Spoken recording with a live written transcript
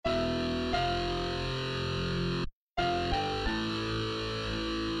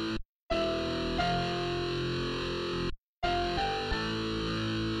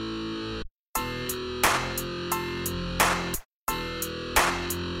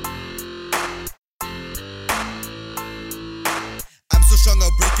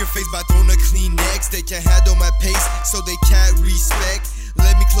by throwing a Kleenex. They can't handle my pace, so they can't respect.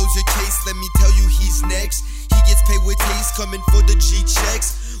 Let me close your case, let me tell you he's next. He gets paid with taste, coming for the G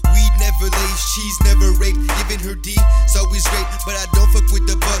checks. Weed never lace, cheese never raped. Giving her D, so always great, but I don't fuck with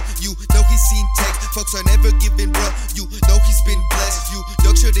the butt. You know he's seen text, fucks are never giving, bruh. You know he's been blessed. You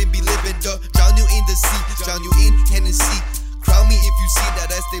dog shouldn't be living, duh. Drown you in the sea, drown you in Hennessy. Crown me if you see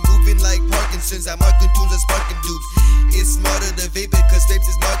that as they moving like Parkinson's. I'm marking tunes and sparking dupes. It's smarter to vape it cause vapes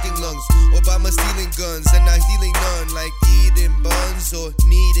is marking lungs. Obama stealing guns and not healing none. Like eating buns or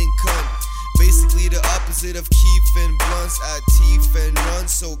needing cunt. Basically the opposite of Keef and blunts. I teeth and run,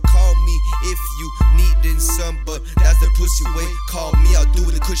 so call me if you needin' some. But that's the pussy way. Call me, I'll do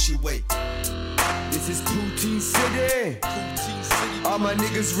it the cushy way. This is Poutine City. All my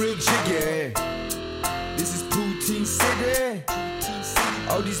niggas real jiggy. This is Poutine City.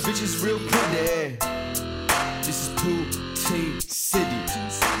 All these bitches real pretty. This is Poutine City.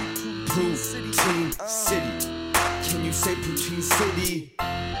 Poutine City. Can you say Poutine City?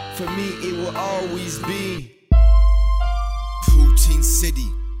 For me it will always be Poutine City.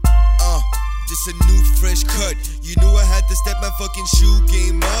 Just a new fresh cut. You knew I had to step my fucking shoe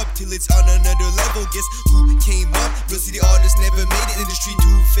game up till it's on another level. Guess who came up? Real city artists never made it. Industry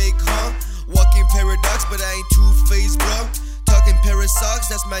too fake, huh? Walking paradox, but I ain't two-faced, bro. Talking parasox,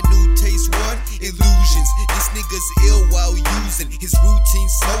 that's my new taste. What? Illusions. This nigga's ill while using his routine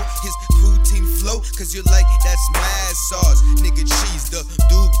smoke, his Poutine flow. Cause you're like, that's mad sauce. Nigga cheese, the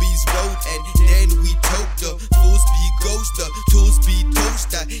doobies road, and then we tote. The fools be ghost, the tools be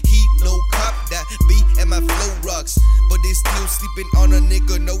toast. That heat, no cop, that beat and my flow rocks. But they still sleeping on a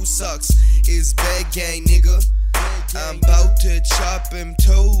nigga, no socks. It's bad gang, nigga. I'm about to chop him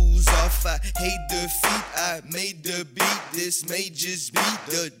toes off. I hate defeat, I made the beat. This may just be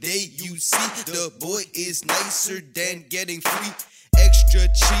the day you see. The boy is nicer than getting free. Extra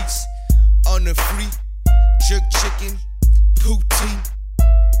cheeks on the free. Jerk chicken, poutine.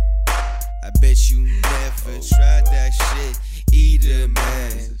 I bet you never tried that shit either,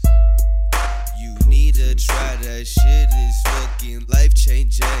 man. You need to try that shit, it's fucking life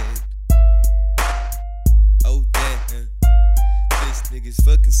changing. Oh damn, this nigga's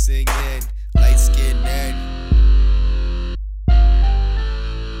fucking singing, light skin and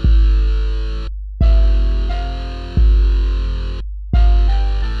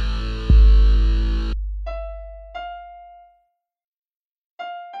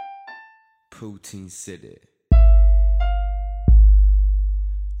Poutine City.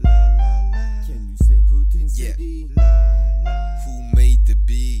 La la la. Can you say Poutine City? Yeah. La la. Who made the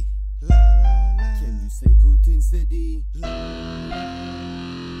beat? La la la. Can you say Poutine City? La la.